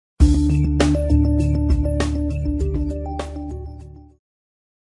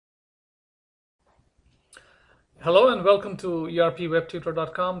Hello and welcome to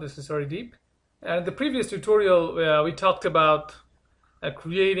erpwebtutor.com. This is Harideep. And in the previous tutorial, we talked about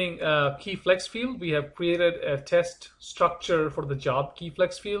creating a key flex field. We have created a test structure for the job key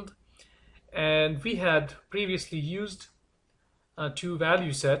flex field. And we had previously used two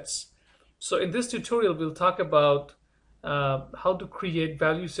value sets. So in this tutorial, we'll talk about how to create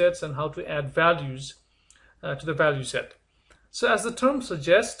value sets and how to add values to the value set. So as the term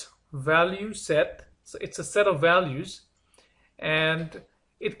suggests, value set, so it's a set of values, and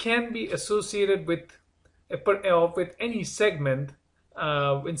it can be associated with any segment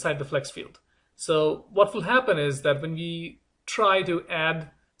inside the flex field. So what will happen is that when we try to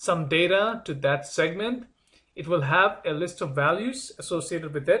add some data to that segment, it will have a list of values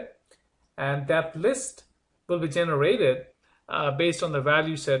associated with it, and that list will be generated based on the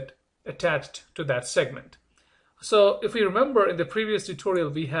value set attached to that segment. So if we remember, in the previous tutorial,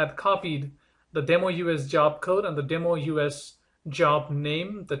 we had copied the demo US job code and the demo US job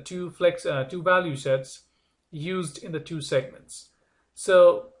name, the two value sets used in the two segments.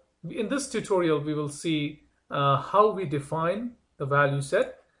 So in this tutorial, we will see how we define the value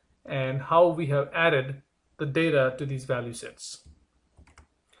set and how we have added the data to these value sets.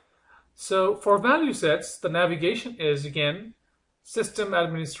 So for value sets, the navigation is again System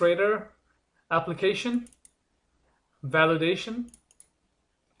Administrator, Application, Validation,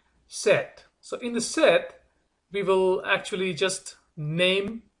 Set. So in the set, we will actually just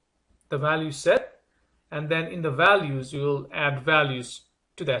name the value set, and then in the values, we will add values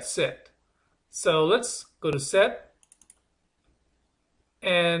to that set. So let's go to set.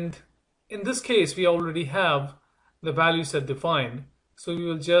 And in this case, we already have the value set defined. So we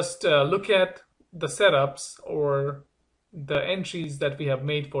will just look at the setups or the entries that we have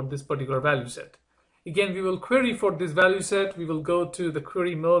made for this particular value set. Again, we will query for this value set. We will go to the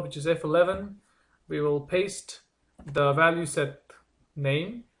query mode, which is F11. We will paste the value set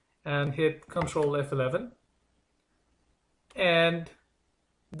name and hit Control F11. And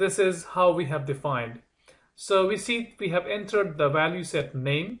this is how we have defined. So we see we have entered the value set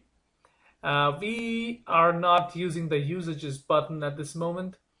name. We are not using the usages button at this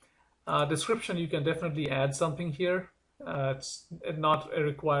moment. Description, you can definitely add something here. It's not a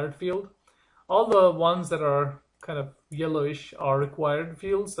required field. All the ones that are kind of yellowish are required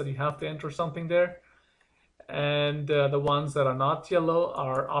fields that you have to enter something there. And the ones that are not yellow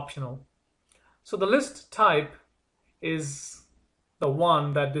are optional. So the list type is the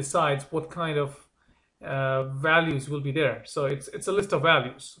one that decides what kind of values will be there. So it's a list of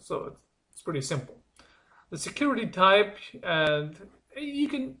values. So it's pretty simple. The security type, and you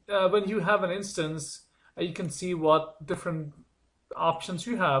can, when you have an instance, you can see what different options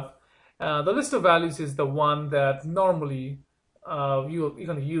you have. The list of values is the one that normally you're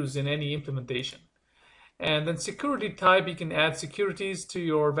going to use in any implementation. And then security type, you can add securities to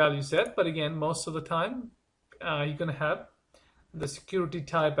your value set, but again, most of the time, you're going to have the security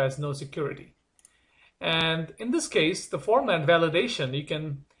type as no security. And in this case, the format validation, you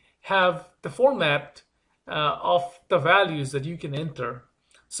can have the format of the values that you can enter.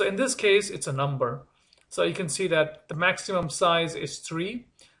 So in this case, it's a number. So you can see that the maximum size is 3.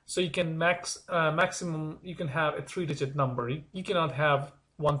 So you can maximum, you can have a 3-digit number. You cannot have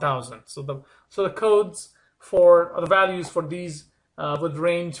 1000. So the codes for the values for these would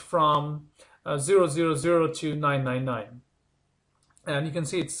range from 000 to 999. And you can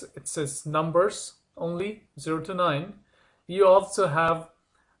see it says numbers only, 0 to 9. You also have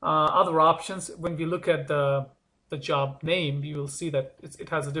other options. When we look at the job name, you will see that it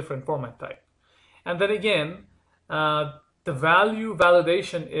has a different format type. And then again, the value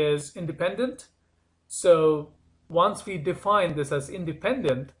validation is independent. So once we define this as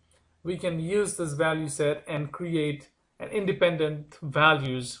independent, we can use this value set and create an independent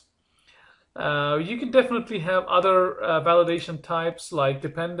values. You can definitely have other validation types like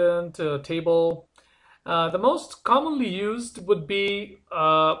dependent, table. The most commonly used would be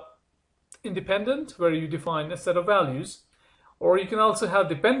independent, where you define a set of values. Or you can also have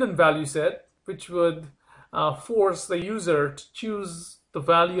dependent value set, which would force the user to choose the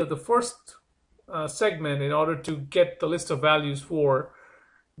value of the first segment in order to get the list of values for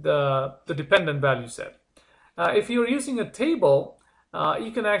the dependent value set. If you're using a table,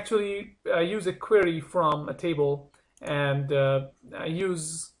 you can actually use a query from a table and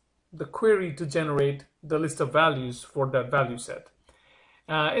use the query to generate the list of values for that value set.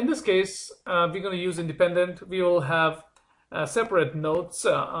 In this case, we're going to use independent. We will have separate notes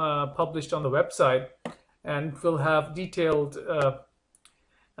published on the website, and we'll have detailed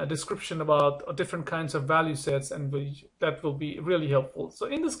a description about different kinds of value sets, and that will be really helpful. So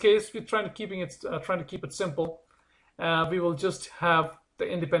in this case, we're trying to keep it simple. we will just have the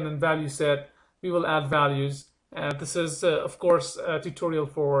independent value set. We will add values. This is, of course, a tutorial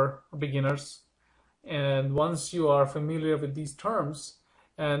for beginners. And once you are familiar with these terms,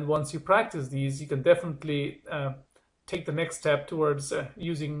 and once you practice these, you can definitely take the next step towards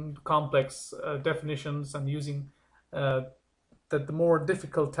using complex definitions and using the more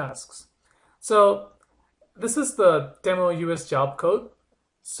difficult tasks. So this is the demo US job code.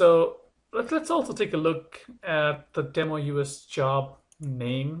 So let's also take a look at the demo US job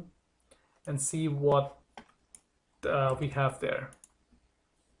name and see what we have there.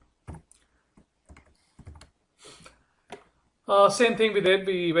 Same thing we did.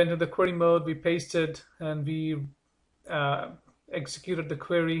 We went to the query mode, we pasted, and we executed the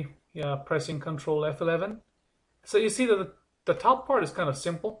query, pressing Control F11. So you see that the top part is kind of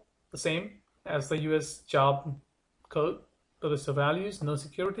simple, the same as the US job code. The list of values, no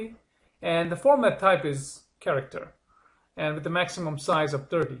security. And the format type is character, and with the maximum size of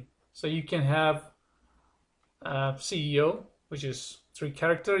 30. So you can have CEO, which is 3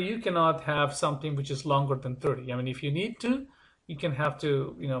 character. You cannot have something which is longer than 30. I mean, if you need to, you can have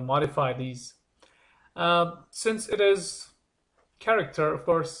to modify these. Since it is character, of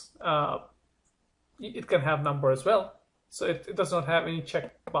course, it can have number as well. So it does not have any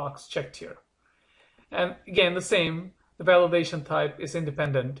checkbox checked here. And again, the same, the validation type is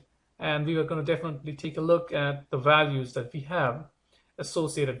independent. And we are going to definitely take a look at the values that we have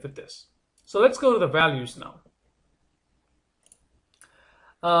associated with this. So let's go to the values now.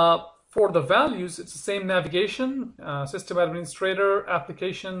 For the values, it's the same navigation, system administrator,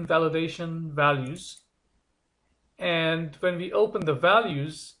 application, validation, values. And when we open the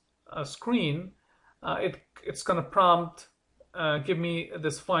values screen, it's going to prompt, give me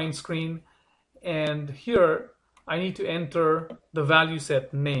this find screen. And here I need to enter the value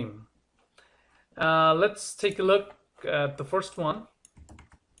set name. Let's take a look at the first one,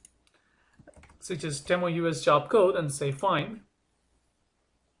 which is demo US job code, and say find.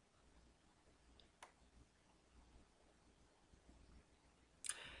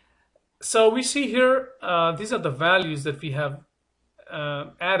 So we see here, these are the values that we have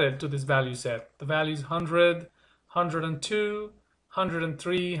added to this value set. The values 100, 102,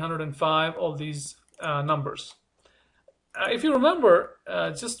 103, 105, all these numbers. If you remember,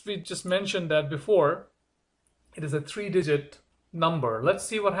 we just mentioned that before, it is a 3-digit number. Let's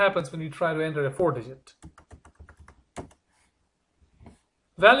see what happens when you try to enter a 4-digit.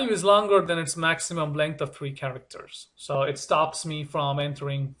 Value is longer than its maximum length of 3 characters. So it stops me from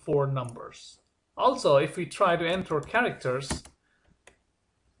entering 4 numbers. Also, if we try to enter characters,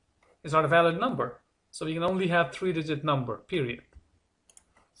 it's not a valid number. So we can only have 3-digit number, period.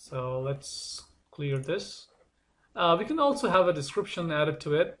 So let's clear this. We can also have a description added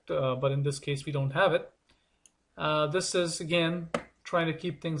to it, but in this case we don't have it. This is, again, trying to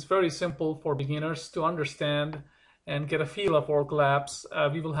keep things very simple for beginners to understand and get a feel of Oracle apps.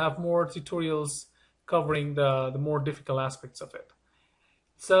 We will have more tutorials covering the more difficult aspects of it.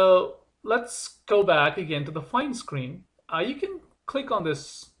 So let's go back again to the find screen. You can click on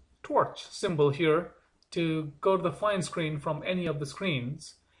this torch symbol here to go to the find screen from any of the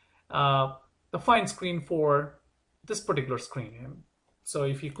screens. The find screen for this particular screen. So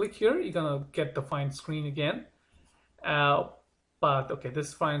if you click here, you're gonna get the find screen again. But okay,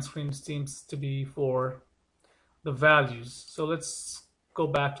 this find screen seems to be for the values. So let's go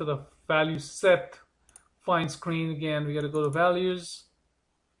back to the value set find screen again. We got to go to values.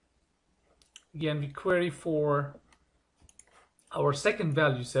 Again, we query for our second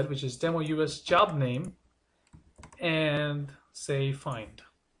value set, which is demo US job name, and say find.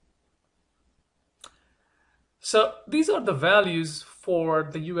 So these are the values for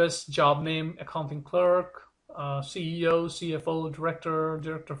the US job name: accounting clerk, CEO, CFO, director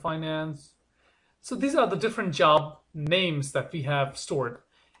of finance. So these are the different job names that we have stored.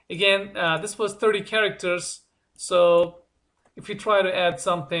 Again, this was 30 characters. So if you try to add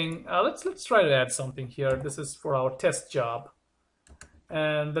something, let's try to add something here. This is for our test job.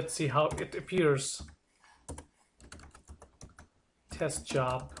 And let's see how it appears. Test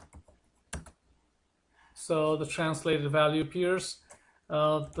job. So the translated value appears.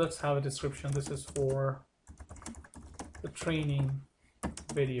 Let's have a description. This is for the training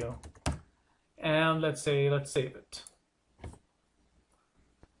video. And let's save it.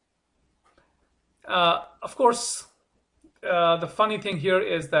 Of course, the funny thing here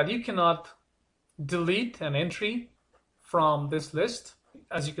is that you cannot delete an entry from this list.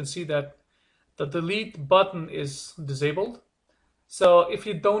 As you can see that the delete button is disabled. So if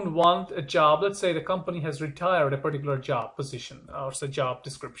you don't want a job, let's say the company has retired a particular job position or it's a job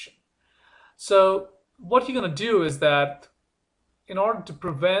description. So what you're going to do is that in order to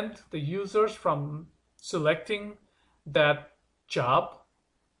prevent the users from selecting that job,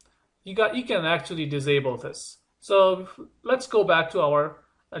 you can actually disable this. So let's go back to our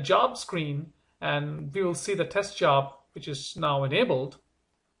job screen, and we will see the test job, which is now enabled,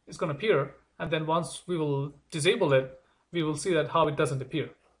 is going to appear. And then once we will disable it, we will see that how it doesn't appear.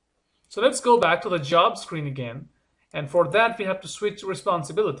 So let's go back to the job screen again. And for that, we have to switch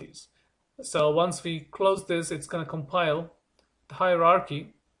responsibilities. So once we close this, it's going to compile the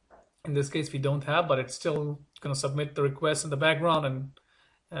hierarchy. In this case, we don't have, but it's still going to submit the request in the background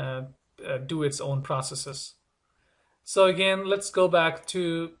and do its own processes. So again, let's go back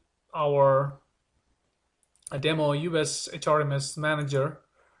to our demo US HRMS manager.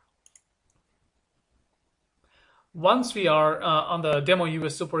 Once we are on the demo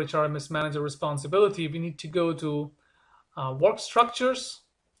US Super HRMS manager responsibility, we need to go to work structures,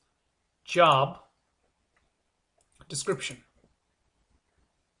 job, description.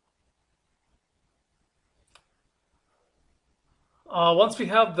 Once we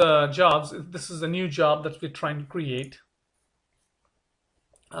have the jobs, this is a new job that we're trying to create.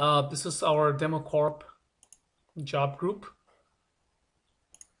 This is our demo corp job group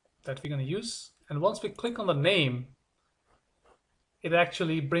that we're going to use. And once we click on the name, it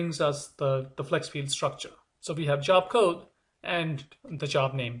actually brings us the flex field structure. So we have job code and the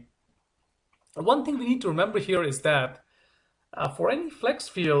job name. One thing we need to remember here is that for any flex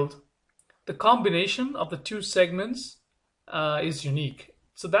field, the combination of the two segments is unique.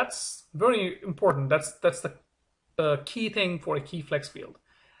 So that's very important. That's the key thing for a key flex field.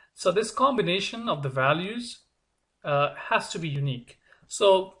 So this combination of the values has to be unique.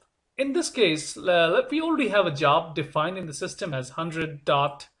 So in this case, we already have a job defined in the system as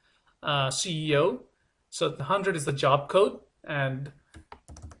 100.CEO. So the 100 is the job code and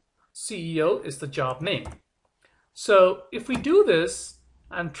CEO is the job name. So if we do this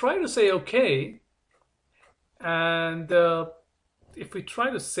and try to say OK, and if we try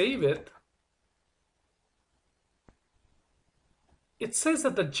to save it, it says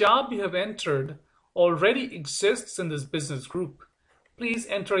that the job you have entered already exists in this business group. Please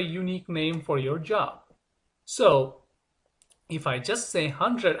enter a unique name for your job. So if I just say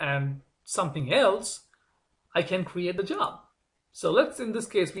 100 and something else, I can create the job. So let's, in this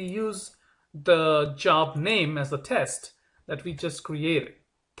case, we use the job name as the test that we just created.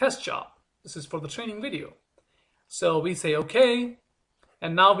 Test job. This is for the training video. So we say OK,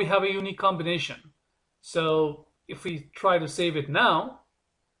 and now we have a unique combination. So if we try to save it now,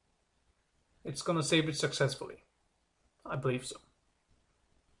 it's going to save it successfully. I believe so.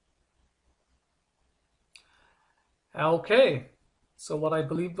 Okay, so what I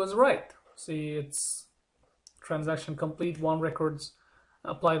believe was right. See, it's transaction complete, 1 records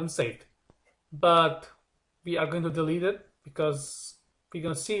applied and saved. But we are going to delete it because we're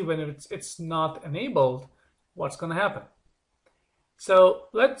going to see when it's not enabled, what's going to happen. So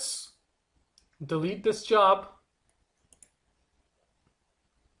let's delete this job.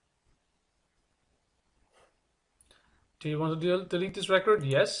 Do you want to delete this record?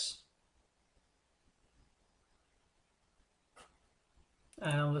 Yes.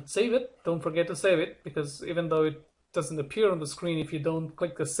 And let's save it. Don't forget to save it, because even though it doesn't appear on the screen, if you don't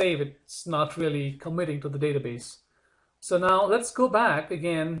click the save, it's not really committing to the database. So now let's go back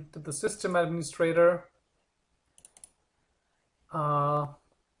again to the system administrator,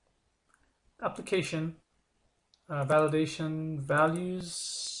 application, validation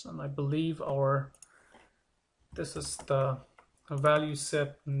values, and I believe this is the value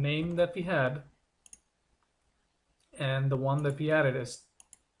set name that we had, and the one that we added is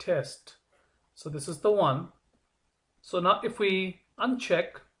test. So this is the one. So now if we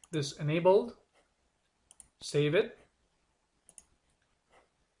uncheck this enabled, save it,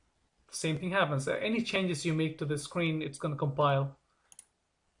 the same thing happens. Any changes you make to the screen, it's going to compile.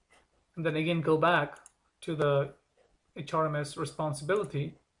 And then again, go back to the HRMS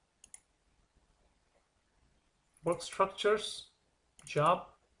responsibility, work structures, job,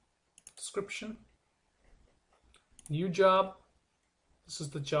 description, new job. This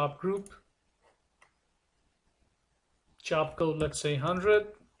is the job group. Job code, let's say 100.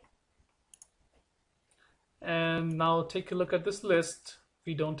 And now take a look at this list.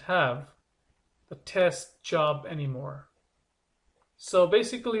 We don't have the test job anymore. So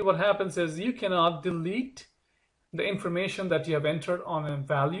basically what happens is you cannot delete the information that you have entered on a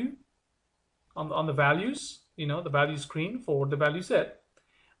value, on the values, the value screen for the value set,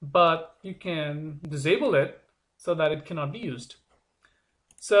 but you can disable it so that it cannot be used.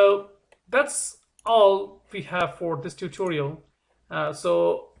 So that's all we have for this tutorial.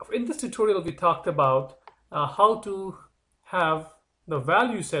 So in this tutorial, we talked about how to have the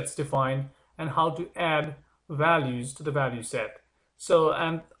value sets defined and how to add values to the value set. So,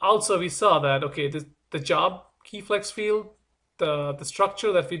 and also we saw that, okay, the job key flex field, the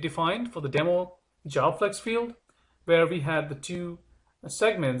structure that we defined for the demo job flex field, where we had the two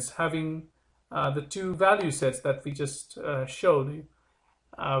segments having the two value sets that we just showed you.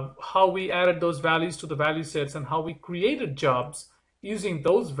 How we added those values to the value sets and how we created jobs using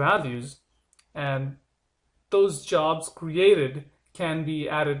those values, and those jobs created can be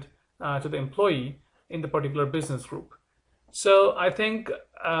added to the employee in the particular business group. So I think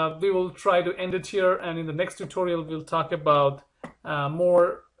we will try to end it here, and in the next tutorial we'll talk about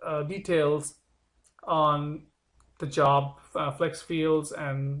more details on the job flex fields,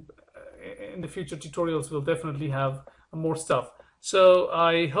 and in the future tutorials we'll definitely have more stuff. So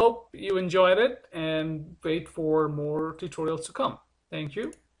I hope you enjoyed it, and wait for more tutorials to come. Thank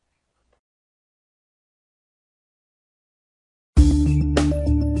you.